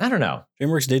that. I don't know.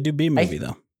 DreamWorks did do B-movie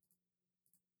though.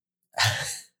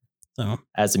 So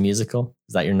as a musical,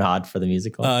 is that your nod for the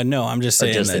musical? No, I'm just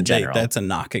saying that's a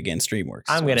knock against DreamWorks.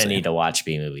 I'm gonna need to watch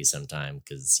B-movie sometime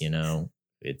because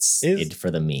it's for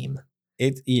the meme.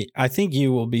 I think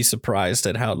you will be surprised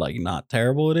at how like not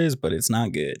terrible it is, but it's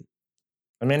not good.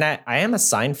 I mean, I am a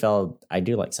Seinfeld. I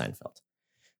do like Seinfeld.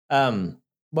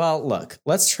 Well, look,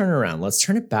 let's turn around. Let's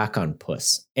turn it back on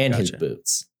Puss and his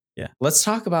boots. Yeah. Let's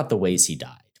talk about the ways he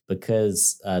died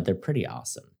because they're pretty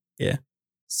awesome. Yeah.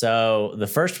 So the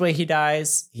first way he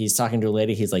dies, he's talking to a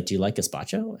lady. He's like, "Do you like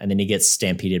gazpacho?" And then he gets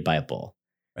stampeded by a bull.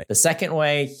 Right. The second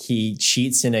way, he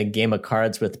cheats in a game of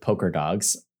cards with poker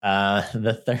dogs.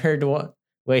 The third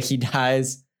way he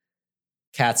dies,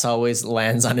 Cats always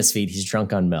lands on his feet. He's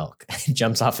drunk on milk. He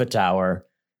jumps off a tower.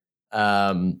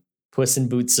 Puss in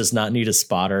Boots does not need a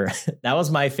spotter. That was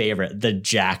my favorite, the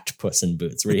jacked Puss in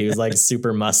Boots, where he was like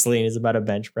super muscly and he's about to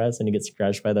bench press and he gets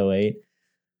crushed by the weight.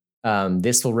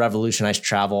 This will revolutionize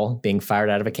travel, being fired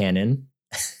out of a cannon.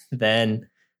 Then,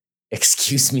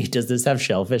 excuse me, does this have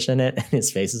shellfish in it? And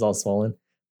his face is all swollen.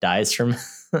 Dies from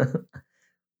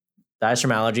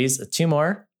allergies. 2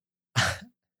 more.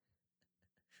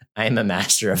 I am a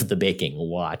master of the baking.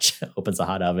 Watch. Opens a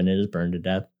hot oven and is burned to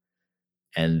death.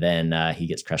 And then he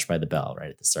gets crushed by the bell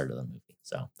right at the start of the movie.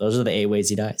 So those are the 8 ways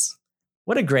he dies.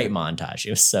 What a great montage.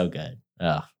 It was so good.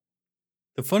 Ugh.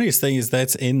 The funniest thing is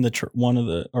that's in the one of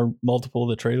the or multiple of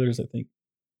the trailers, I think.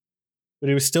 But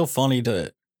it was still funny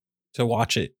to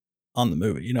watch it on the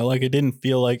movie. Like it didn't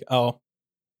feel like, oh,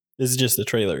 This is just the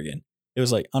trailer again. It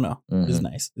was like, oh no, this is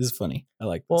Mhm. nice. This is funny. I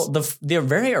like this. Well, the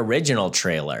very original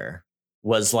trailer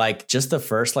was like just the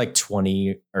first like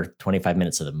 20 or 25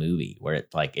 minutes of the movie where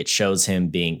it shows him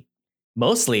being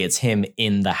mostly it's him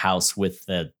in the house with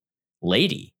the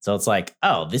lady. So it's like,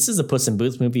 oh, this is a Puss in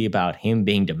Boots movie about him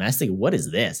being domestic. What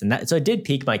is this? And so it did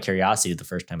pique my curiosity the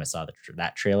first time I saw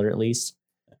that trailer, at least.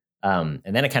 And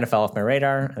then it kind of fell off my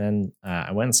radar, and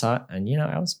I went and saw it, and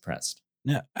I was impressed.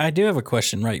 Now, I do have a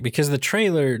question, right? Because the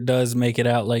trailer does make it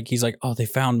out like he's like, oh, they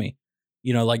found me.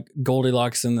 Like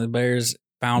Goldilocks and the bears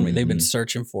found me. They've been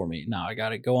searching for me. Now I got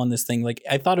to go on this thing. Like,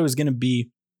 I thought it was going to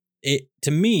be it. To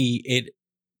me, it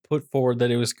put forward that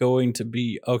it was going to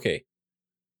be, okay,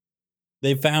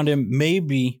 they found him.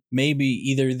 Maybe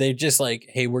either they're just like,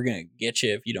 hey, we're going to get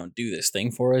you if you don't do this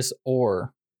thing for us,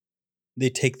 or they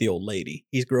take the old lady.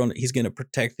 He's grown. He's going to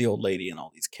protect the old lady and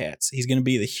all these cats. He's going to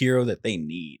be the hero that they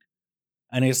need.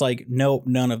 And it's like, nope,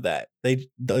 none of that. The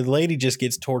lady just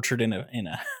gets tortured in a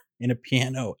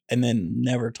piano and then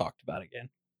never talked about again.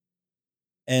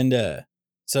 And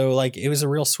so like it was a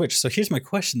real switch. So here's my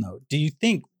question though: do you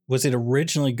think was it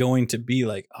originally going to be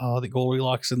like, oh, the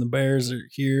Goldilocks and the bears are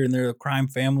here and they're a crime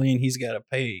family and he's got to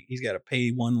pay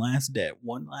one last debt,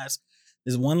 one last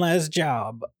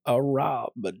job, a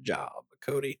job,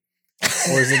 Cody,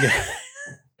 or is it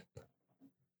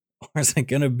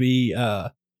gonna be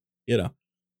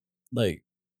like,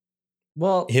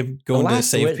 well, him going to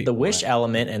save people? The wish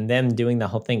element and them doing the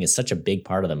whole thing is such a big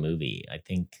part of the movie. I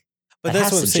think, but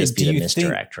that's what just be the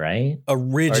misdirect, right?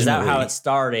 Originally, or is that how it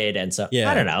started? And so,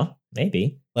 I don't know,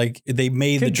 maybe like they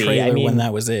made the trailer when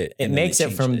that was it. It makes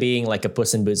it from being like a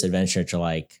Puss in Boots adventure to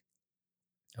like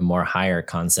a more higher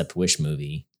concept Wish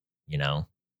movie.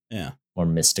 More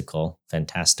mystical,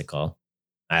 fantastical.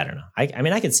 I don't know. I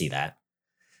mean, I could see that.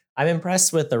 I'm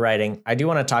impressed with the writing. I do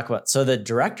want to talk about, so the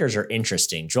directors are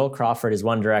interesting. Joel Crawford is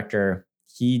one director.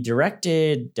 He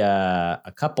directed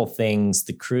a couple things,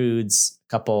 The Croods,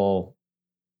 a couple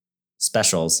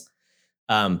specials.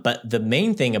 But the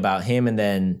main thing about him and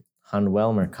then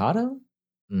Manuel Mercado,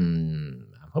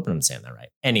 I'm hoping I'm saying that right.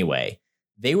 Anyway,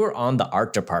 they were on the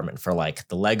art department for like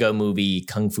the Lego movie,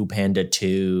 Kung Fu Panda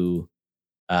 2,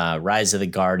 Rise of the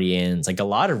Guardians, like a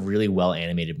lot of really well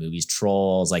animated movies,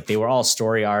 Trolls, like they were all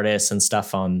story artists and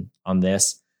stuff on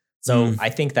this. So I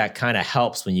think that kind of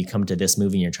helps when you come to this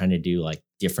movie and you're trying to do like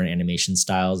different animation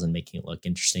styles and making it look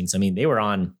interesting. So, I mean, they were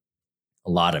on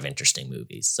a lot of interesting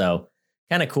movies. So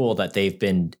kind of cool that they've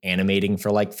been animating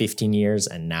for like 15 years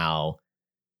and now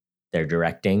they're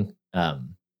directing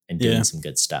and doing some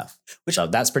good stuff. So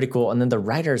that's pretty cool. And then the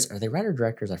writers, are they writer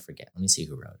directors? I forget. Let me see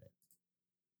who wrote it.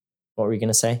 What were you going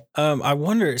to say? I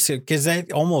wonder, because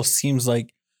that almost seems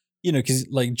like, because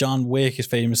like John Wick is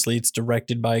famously, it's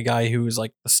directed by a guy who was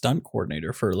like the stunt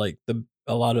coordinator for like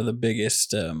a lot of the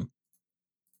biggest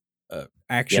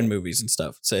action movies and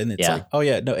stuff. So, and it's like, oh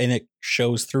yeah, no, and it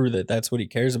shows through that's what he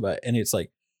cares about. And it's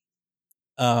like,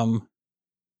 I can't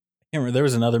remember, there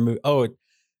was another movie. Oh,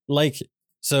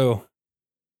 so,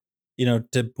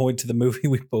 to point to the movie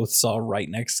we both saw right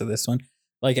next to this one,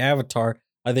 like Avatar,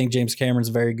 I think James Cameron's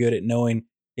very good at knowing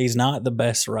he's not the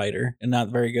best writer and not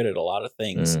very good at a lot of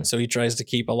things. So he tries to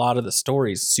keep a lot of the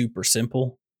stories super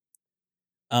simple.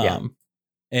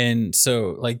 And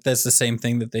so like, that's the same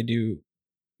thing that they do,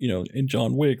 in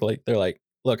John Wick. Like they're like,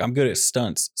 look, I'm good at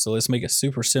stunts. So let's make a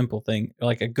super simple thing,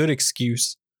 like a good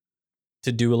excuse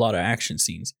to do a lot of action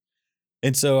scenes.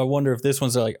 And so I wonder if this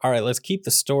one's like, all right, let's keep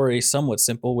the story somewhat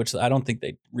simple, which I don't think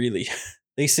they really,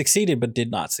 they succeeded, but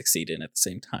did not succeed in at the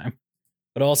same time.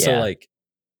 But also like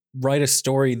write a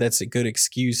story that's a good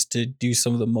excuse to do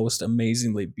some of the most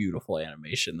amazingly beautiful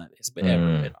animation that has been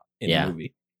ever been in a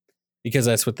movie. Because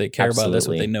that's what they care about. That's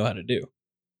what they know how to do.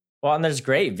 Well, and there's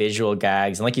great visual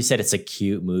gags. And like you said, it's a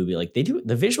cute movie. Like the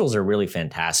visuals are really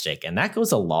fantastic. And that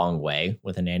goes a long way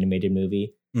with an animated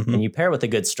movie. And you pair it with a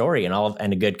good story and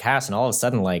a good cast. And all of a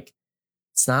sudden, like,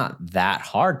 it's not that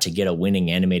hard to get a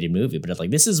winning animated movie, but it's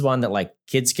like, this is one that like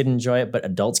kids can enjoy it, but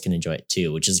adults can enjoy it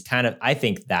too, which is kind of, I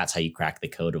think that's how you crack the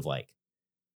code of like,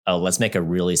 oh, let's make a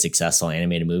really successful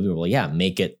animated movie. Well, yeah,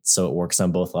 make it so it works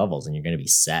on both levels and you're going to be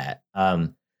set.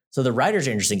 So the writers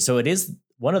are interesting. So it is,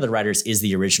 one of the writers is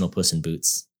the original Puss in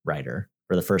Boots writer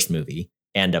for the first movie.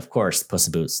 And of course, Puss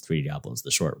in Boots 3 Diablos,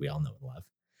 the short we all know and love.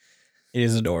 It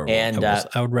is adorable. And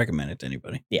I would recommend it to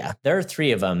anybody. Yeah, there are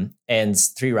 3 of them and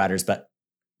 3 writers, but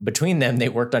between them, they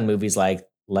worked on movies like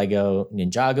Lego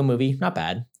Ninjago movie, not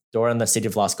bad. Dora and the City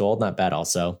of Lost Gold, not bad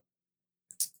also.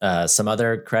 Some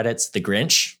other credits, The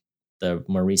Grinch, the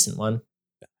more recent one,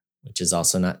 which is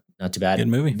also not too bad. Good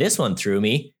movie. This one threw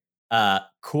me.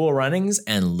 Cool Runnings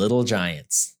and Little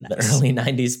Giants, the Nice. early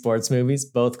 90s sports movies,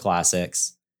 both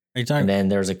classics. Are you talking? And then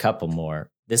there's a couple more.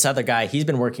 This other guy, he's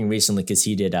been working recently because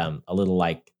he did a little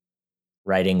like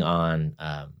writing on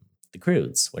The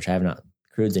Croods, which I have not.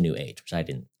 Croods: A New Age, which I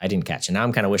didn't catch. And now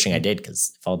I'm kind of wishing I did,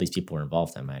 because if all these people were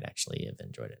involved, I might actually have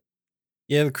enjoyed it.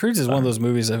 Yeah, The Croods is one of those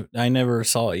movies that I never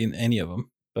saw in any of them,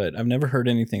 but I've never heard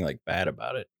anything like bad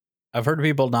about it. I've heard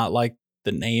people not like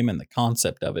the name and the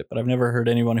concept of it, but I've never heard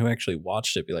anyone who actually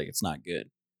watched it be like, it's not good.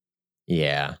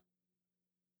 Yeah.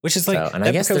 Which is like, so, and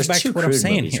I guess goes there's back two to what I'm Crude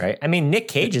saying movies, here. right? I mean, Nick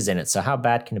Cage is in it, so how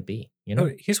bad can it be? You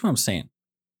know? Here's what I'm saying.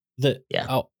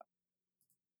 I'll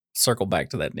circle back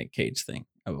to that Nick Cage thing.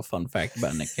 I have a fun fact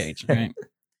about Nick Cage. Right?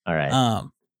 All right.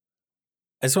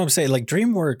 That's what I'm saying. Like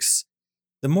DreamWorks,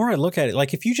 the more I look at it,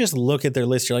 like if you just look at their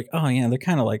list, you're like, oh yeah, they're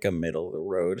kind of like a middle of the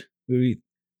road movie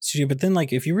studio. But then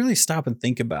like if you really stop and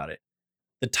think about it,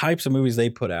 the types of movies they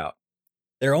put out,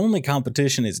 their only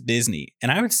competition is Disney.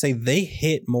 And I would say they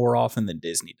hit more often than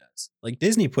Disney does. Like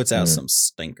Disney puts out some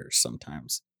stinkers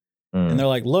sometimes. And they're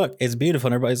like, look, it's beautiful.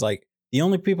 And everybody's like, the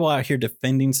only people out here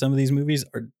defending some of these movies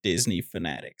are Disney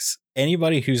fanatics.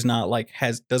 Anybody who's not like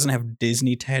doesn't have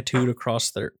Disney tattooed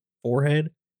across their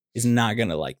forehead is not going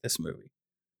to like this movie.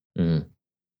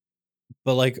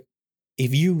 But like,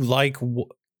 if you like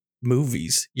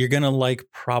movies, you're going to like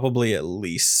probably at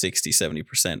least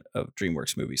 60-70% of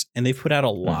DreamWorks movies. And they put out a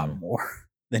lot more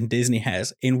than Disney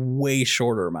has in way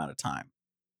shorter amount of time.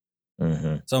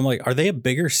 So I'm like, are they a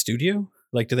bigger studio?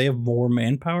 Like, do they have more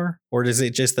manpower? Or is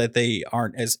it just that they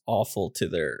aren't as awful to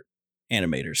their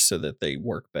animators so that they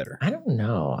work better? I don't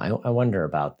know. I wonder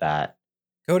about that.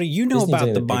 Cody, you know Disney's about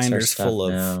doing the Pixar binders stuff full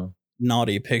of now.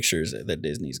 naughty pictures that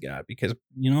Disney's got, because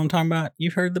you know what I'm talking about?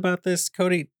 You've heard about this,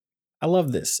 Cody? I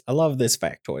love this. I love this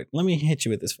factoid. Let me hit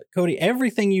you with this. Cody,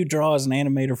 everything you draw as an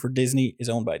animator for Disney is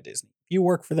owned by Disney. If you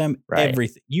work for them,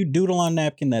 everything. You doodle on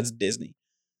napkin, that's Disney.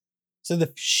 So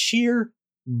the sheer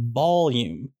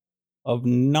volume of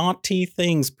naughty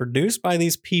things produced by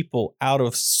these people out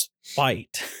of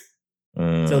spite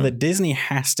so that Disney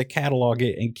has to catalog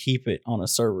it and keep it on a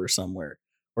server somewhere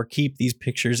or keep these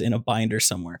pictures in a binder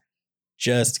somewhere.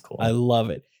 Just cool. I love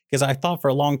it. Because I thought for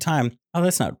a long time, oh,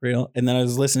 that's not real. And then I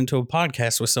was listening to a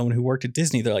podcast with someone who worked at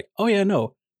Disney. They're like, oh, yeah,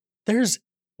 no, there's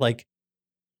like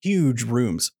huge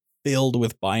rooms filled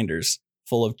with binders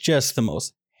full of just the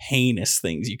most heinous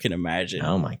things you can imagine.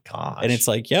 Oh, my gosh. And it's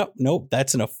like, yep, nope,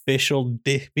 that's an official,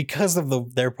 because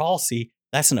of their policy,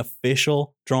 that's an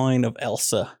official drawing of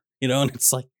Elsa, you know? And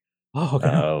it's like, oh,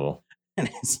 God. Oh. And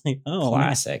it's like, oh,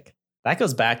 classic. Man. That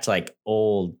goes back to like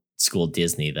old school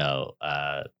Disney, though.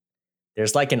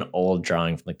 There's like an old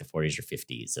drawing from like the 40s or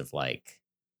 50s of like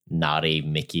naughty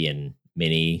Mickey and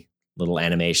Minnie little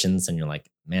animations. And you're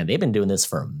like, man, they've been doing this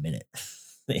for a minute.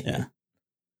 Yeah.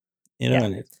 You know,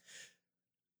 yeah.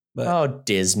 But,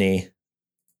 Disney.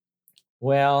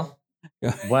 Well,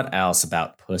 what else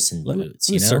about Puss in Boots?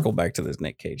 Let me circle back to this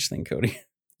Nick Cage thing, Cody.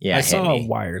 Yeah, I saw a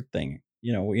Wired thing.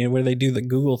 You know, where they do the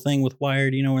Google thing with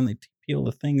Wired, you know, when they peel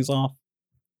the things off.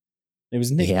 It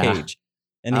was Nick Cage.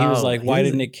 And he was like, why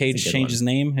did Nick Cage change his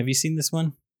name? Have you seen this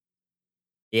one?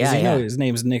 Yeah, you know his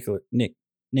name's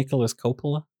Nicholas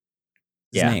Coppola.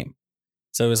 His name.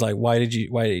 So it was like, why did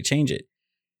he change it?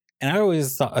 And I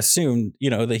always assumed, you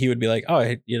know, that he would be like,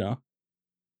 oh, you know,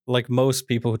 like most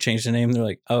people who change the name, they're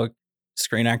like, oh,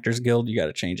 Screen Actors Guild, you got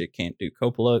to change it. Can't do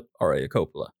Coppola or a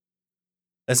Coppola.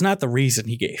 That's not the reason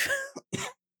he gave.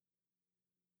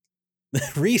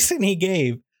 The reason he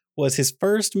gave was his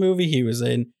first movie he was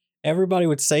in. Everybody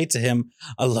would say to him,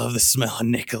 I love the smell of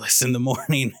Nicholas in the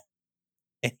morning.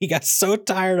 And he got so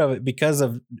tired of it because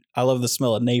of I love the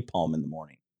smell of napalm in the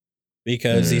morning.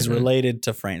 Because he's related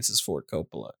to Francis Ford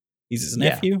Coppola. He's his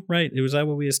nephew, right? Was that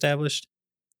what we established?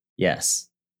 Yes.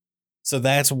 So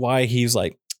that's why he's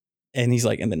like, and he's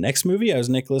like, in the next movie, I was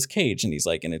Nicolas Cage. And he's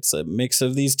like, and it's a mix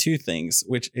of these two things,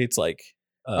 which it's like,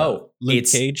 Luke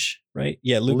Cage, right?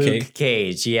 Yeah, Luke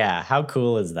Cage. Yeah. How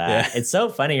cool is that? Yeah. It's so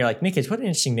funny. You're like, Nick Cage, what an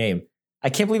interesting name. I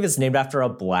can't believe it's named after a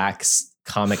black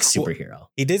comic superhero.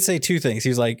 Well, he did say two things. He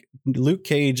was like Luke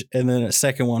Cage, and then a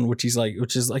second one, which is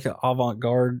like an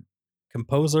avant-garde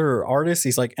composer or artist.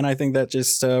 He's like, and I think that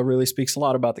just really speaks a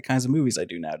lot about the kinds of movies I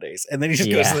do nowadays. And then he just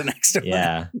goes to the next one.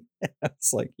 Yeah.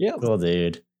 It's like, yeah. Cool,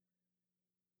 dude.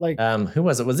 Like, who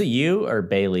was it? Was it you or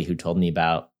Bailey who told me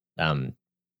about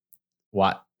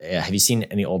what? Have you seen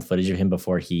any old footage of him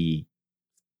before he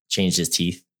changed his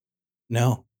teeth?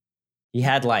 No. He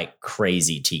had like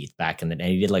crazy teeth back in the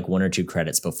day. He did like 1 or 2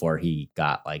 credits before he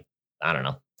got like, I don't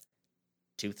know,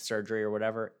 tooth surgery or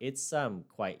whatever. It's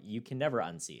quite, you can never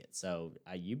unsee it. So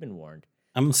you've been warned.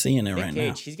 I'm seeing it Nick right Cage,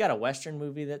 now. he's got a Western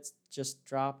movie that's just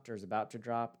dropped or is about to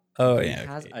drop. Oh He yeah,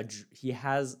 has okay. he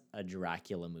has a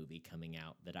Dracula movie coming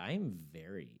out that I'm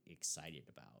very excited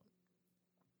about.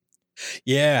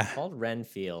 Yeah. Called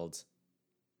Renfield.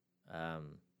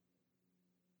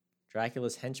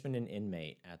 Dracula's henchman and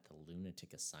inmate at the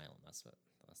lunatic asylum. That's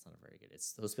not very good. It's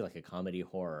supposed to be like a comedy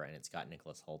horror, and it's got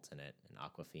Nicholas Hoult in it and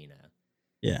Aquafina.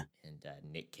 Yeah. And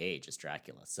Nick Cage as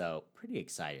Dracula. So pretty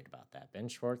excited about that. Ben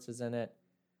Schwartz is in it.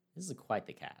 This is quite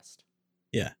the cast.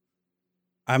 Yeah.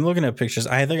 I'm looking at pictures.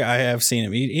 I think I have seen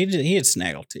him. He had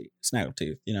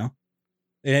snaggletooth, you know?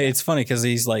 Yeah. It's funny because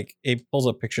he's like, he pulls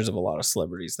up pictures of a lot of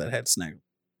celebrities that had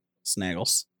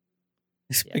snaggles.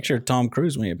 This picture of Tom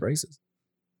Cruise when he had braces.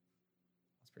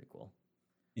 That's pretty cool.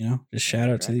 You know, just shout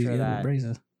out to these guys with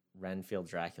braces. Renfield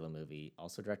Dracula movie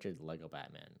also directed Lego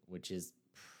Batman, which is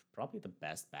probably the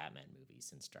best Batman movie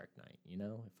since Dark Knight, you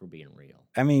know, if we're being real.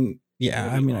 I mean, yeah,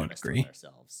 I mean, I agree.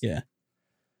 Yeah.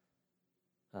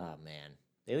 Oh, man.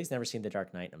 Bailey's never seen The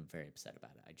Dark Knight, and I'm very upset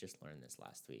about it. I just learned this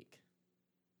last week.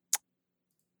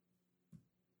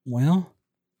 Well.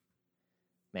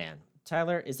 Man,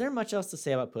 Tyler, is there much else to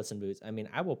say about Puss in Boots? I mean,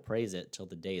 I will praise it till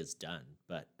the day is done,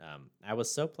 but I was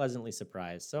so pleasantly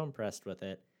surprised, so impressed with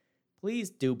it. Please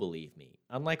do believe me.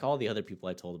 Unlike all the other people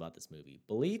I told about this movie,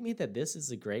 believe me that this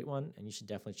is a great one, and you should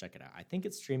definitely check it out. I think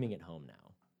it's streaming at home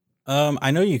now.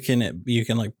 I know you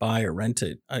can like buy or rent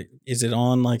it. Is it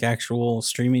on like actual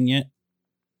streaming yet?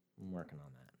 I'm working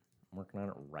on that. I'm working on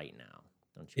it right now.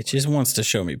 Don't you? It just wants to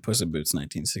show me Puss in Boots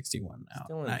 1961 now.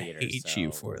 Still in theaters, I hate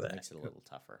you for that. Makes it a little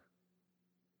tougher.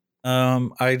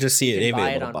 I just see it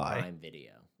buy able it to on buy. Prime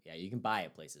Video. Yeah, you can buy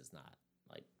it places not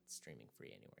like streaming free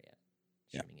anywhere yet.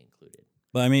 Streaming included.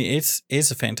 But I mean,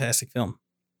 it's a fantastic film.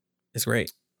 It's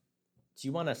great. Do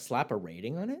you want to slap a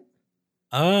rating on it?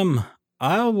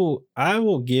 I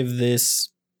will give this.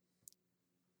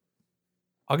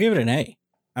 I'll give it an A.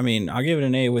 I mean, I'll give it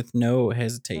an A with no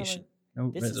hesitation, no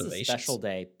reservations. This is a special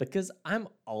day because I'm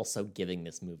also giving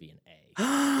this movie an A.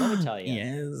 Let me tell you.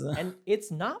 Yes. And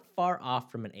it's not far off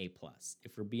from an A+,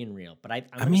 if we're being real. But I'm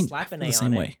going to slap an A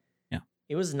on it. Yeah.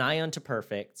 It was nigh unto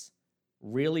perfect,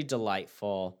 really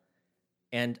delightful.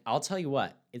 And I'll tell you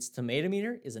what, its tomato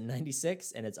meter is a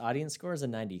 96 and its audience score is a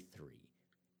 93.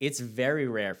 It's very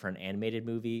rare for an animated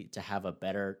movie to have a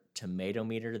better tomato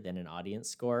meter than an audience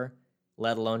score,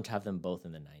 let alone to have them both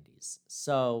in the 90s.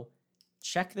 So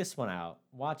check this one out.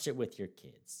 Watch it with your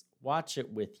kids. Watch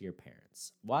it with your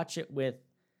parents. Watch it with,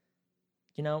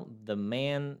 you know, the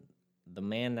man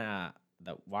that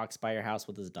walks by your house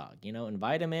with his dog. You know,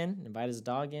 invite his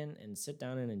dog in, and sit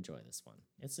down and enjoy this one.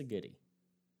 It's a goodie.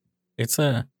 It's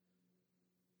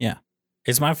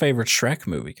my favorite Shrek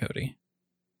movie, Cody.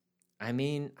 I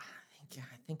mean,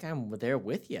 I think I'm there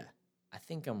with you. I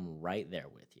think I'm right there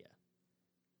with you.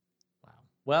 Wow.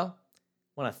 Well,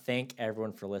 I want to thank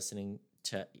everyone for listening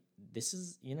to this.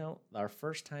 Is, you know, our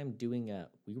first time doing a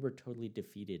We Were Totally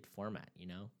Defeated format, you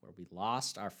know, where we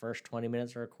lost our first 20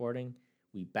 minutes of recording.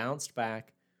 We bounced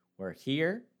back. We're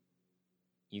here.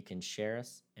 You can share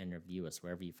us and review us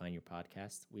wherever you find your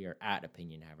podcast. We are at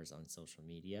Opinion Havers on social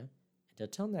media. And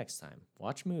until next time,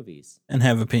 watch movies and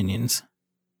have opinions.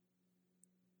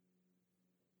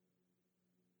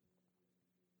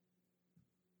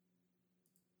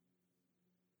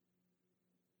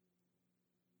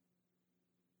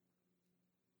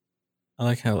 I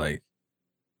like how like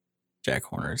Jack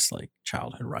Horner's like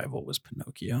childhood rival was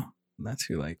Pinocchio. And that's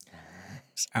who like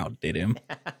just outdid him.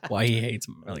 Why he hates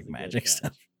like magic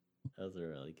stuff. That was a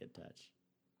really good touch.